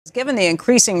Given the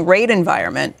increasing rate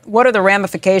environment, what are the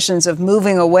ramifications of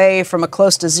moving away from a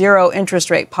close to zero interest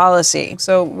rate policy?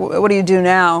 So what do you do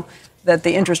now that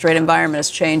the interest rate environment is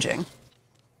changing?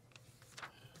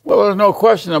 Well, there's no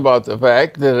question about the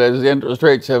fact that as the interest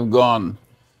rates have gone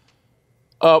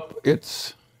up,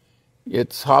 it's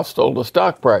hostile to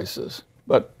stock prices.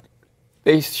 But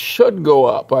they should go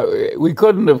up. We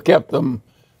couldn't have kept them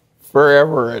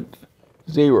forever at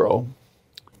zero.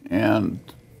 And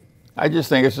I just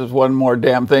think it's just one more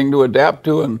damn thing to adapt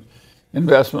to in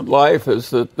investment life, is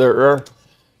that there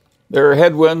are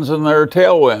headwinds and there are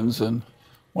tailwinds, and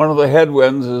one of the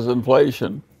headwinds is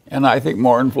inflation. And I think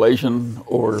more inflation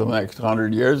over the next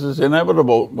 100 years is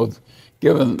inevitable,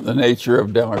 given the nature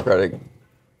of democratic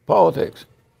politics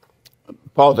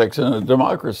in a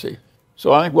democracy.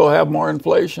 So I think we'll have more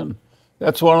inflation.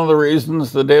 That's one of the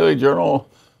reasons the Daily Journal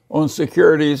owns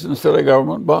securities instead of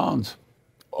government bonds.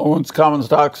 Owns common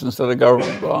stocks instead of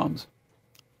government bonds.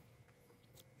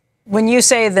 When you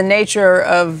say the nature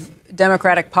of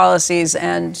democratic policies,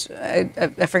 and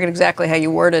I forget exactly how you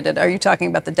worded it, are you talking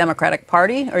about the Democratic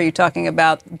Party? Or are you talking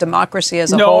about democracy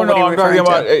as a whole? No, I'm talking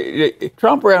about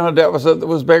Trump ran a deficit that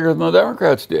was bigger than the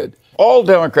Democrats did. All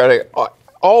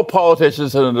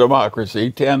politicians in a democracy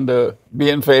tend to be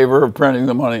in favor of printing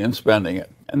the money and spending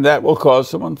it. And that will cause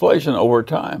some inflation over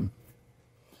time.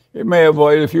 It may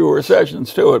avoid a few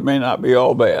recessions, too. It may not be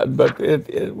all bad, but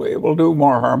it will do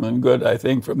more harm than good, I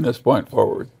think, from this point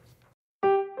forward.